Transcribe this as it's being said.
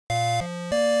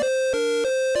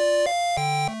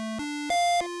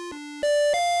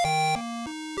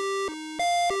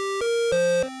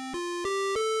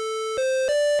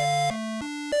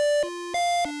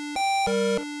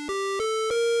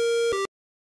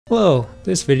Hello,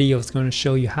 this video is going to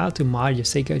show you how to mod your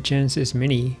Sega Genesis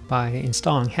Mini by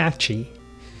installing Hakchi.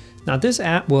 Now this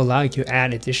app will allow you to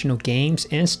add additional games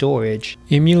and storage,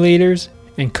 emulators,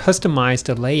 and customize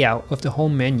the layout of the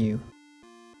home menu.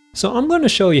 So I'm going to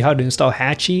show you how to install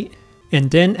Hakchi and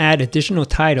then add additional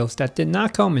titles that did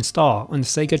not come installed on the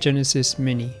Sega Genesis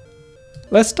Mini.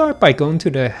 Let's start by going to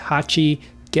the Hakchi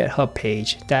GitHub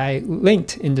page that I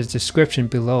linked in the description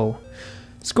below.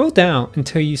 Scroll down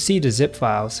until you see the zip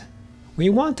files. We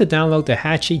want to download the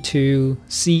Hakchi2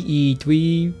 CE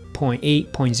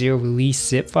 3.8.0 release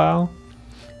zip file.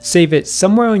 Save it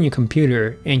somewhere on your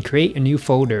computer and create a new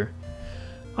folder.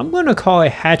 I'm going to call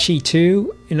it Hakchi2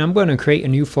 and I'm going to create a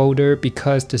new folder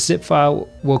because the zip file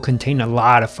will contain a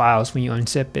lot of files when you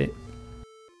unzip it.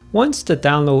 Once the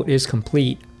download is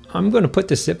complete, I'm going to put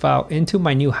the zip file into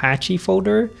my new Hakchi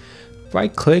folder.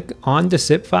 Right click on the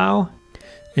zip file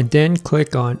and then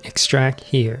click on extract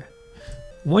here.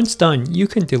 Once done, you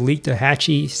can delete the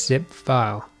Hakchi zip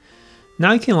file.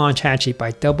 Now you can launch Hakchi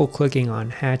by double clicking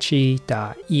on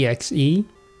Hakchi.exe.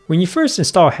 When you first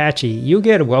install Hakchi, you'll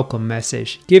get a welcome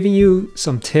message giving you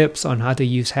some tips on how to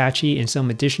use Hakchi and some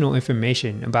additional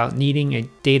information about needing a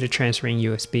data transferring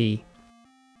USB.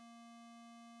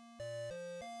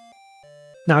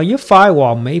 Now your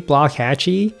firewall may block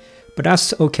Hakchi, but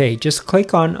that's okay. Just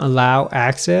click on allow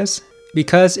access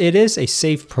because it is a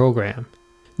safe program.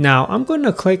 Now I'm going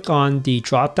to click on the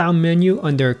drop down menu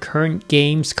under current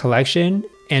games collection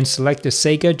and select the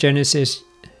Sega Genesis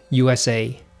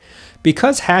USA.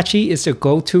 Because Hakchi is the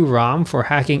go-to ROM for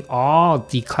hacking all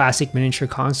the classic miniature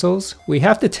consoles, we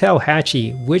have to tell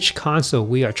Hakchi which console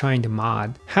we are trying to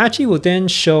mod. Hakchi will then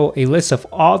show a list of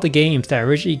all the games that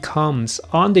originally comes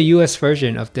on the US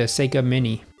version of the Sega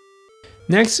Mini.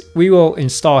 Next, we will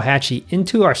install Hakchi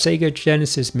into our Sega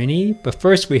Genesis Mini, but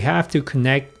first we have to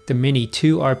connect the Mini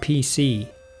to our PC.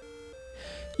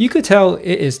 You could tell it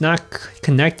is not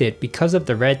connected because of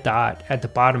the red dot at the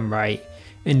bottom right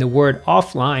and the word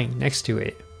offline next to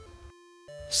it.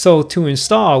 So to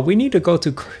install, we need to go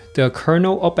to the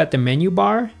kernel up at the menu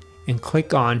bar and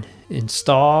click on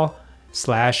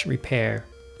install/repair.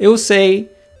 It will say,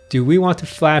 do we want to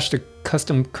flash the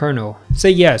custom kernel? Say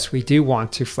yes, we do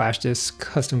want to flash this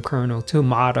custom kernel to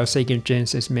mod our Sega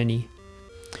Genesis Mini.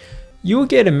 You will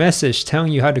get a message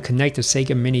telling you how to connect the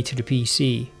Sega Mini to the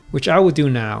PC, which I will do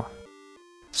now.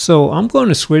 So I'm going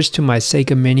to switch to my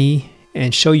Sega Mini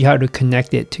and show you how to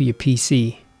connect it to your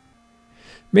PC.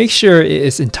 Make sure it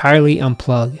is entirely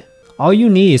unplugged. All you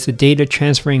need is a data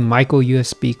transferring micro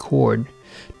USB cord.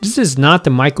 This is not the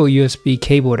micro USB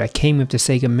cable that came with the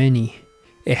Sega Mini.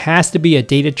 It has to be a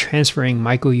data transferring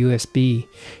micro USB,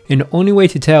 and the only way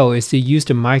to tell is to use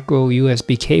the micro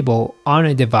USB cable on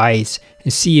a device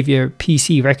and see if your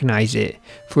PC recognizes it,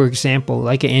 for example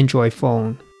like an Android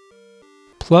phone.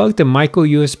 Plug the micro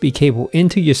USB cable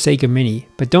into your Sega Mini,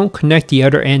 but don't connect the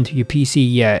other end to your PC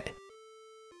yet.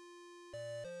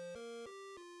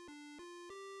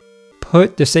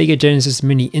 Put the Sega Genesis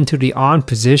Mini into the on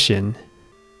position.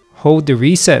 Hold the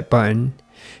reset button,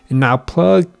 and now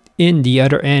plug in the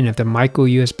other end of the micro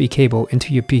USB cable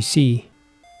into your PC.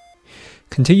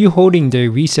 Continue holding the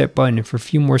reset button for a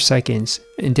few more seconds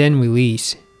and then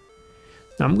release.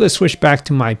 Now I'm going to switch back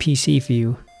to my PC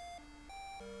view.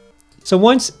 So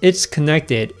once it's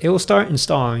connected, it will start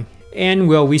installing and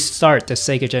will restart the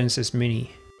Sega Genesis Mini.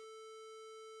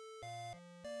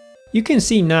 You can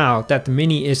see now that the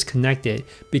Mini is connected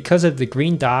because of the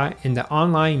green dot and the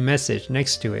online message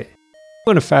next to it. I'm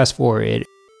going to fast forward it.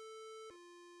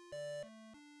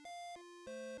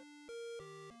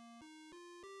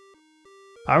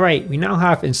 Alright, we now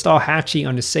have installed Hakchi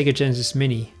on the Sega Genesis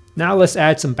Mini. Now let's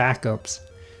add some backups.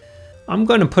 I'm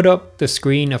going to put up the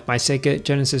screen of my Sega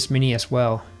Genesis Mini as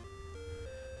well.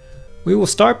 We will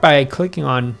start by clicking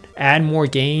on Add More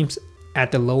Games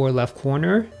at the lower left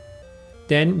corner.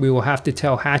 Then we will have to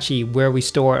tell Hakchi where we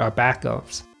store our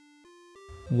backups.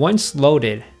 Once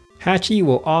loaded, Hakchi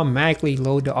will automatically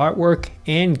load the artwork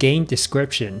and game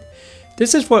description.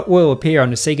 This is what will appear on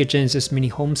the Sega Genesis Mini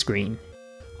home screen.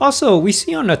 Also, we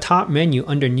see on the top menu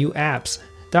under New Apps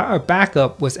that our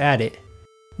backup was added.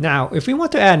 Now, if we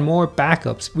want to add more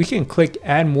backups, we can click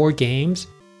Add More Games,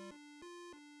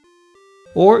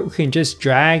 or we can just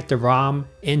drag the ROM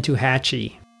into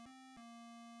Hakchi.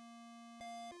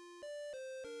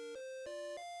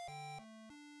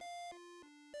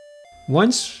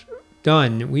 Once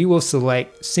done, we will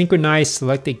select Synchronize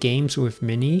Selected Games with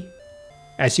Mini.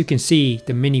 As you can see,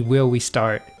 the Mini will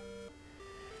restart.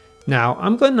 Now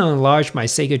I'm going to enlarge my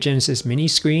Sega Genesis Mini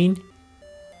screen,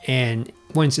 and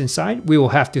once inside we will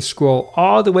have to scroll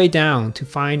all the way down to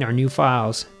find our new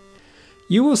files.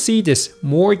 you will see this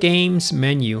More Games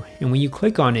menu, and when you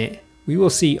click on it, we will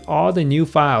see all the new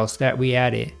files that we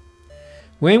added.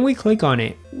 When we click on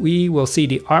it, we will see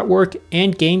the artwork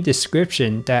and game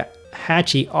description that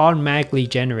Hakchi automatically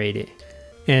generated.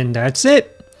 And that's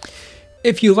it!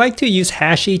 If you like to use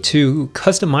Hakchi to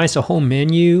customize the whole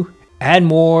menu, add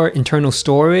more internal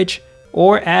storage,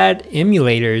 or add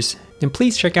emulators, then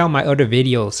please check out my other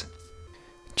videos.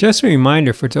 Just a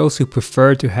reminder for those who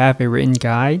prefer to have a written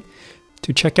guide,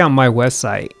 to check out my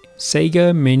website,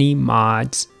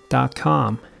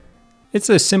 SegaMiniMods.com. It's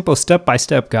a simple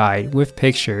step-by-step guide with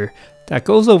picture that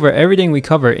goes over everything we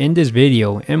cover in this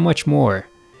video and much more.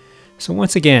 So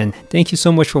once again, thank you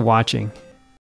so much for watching.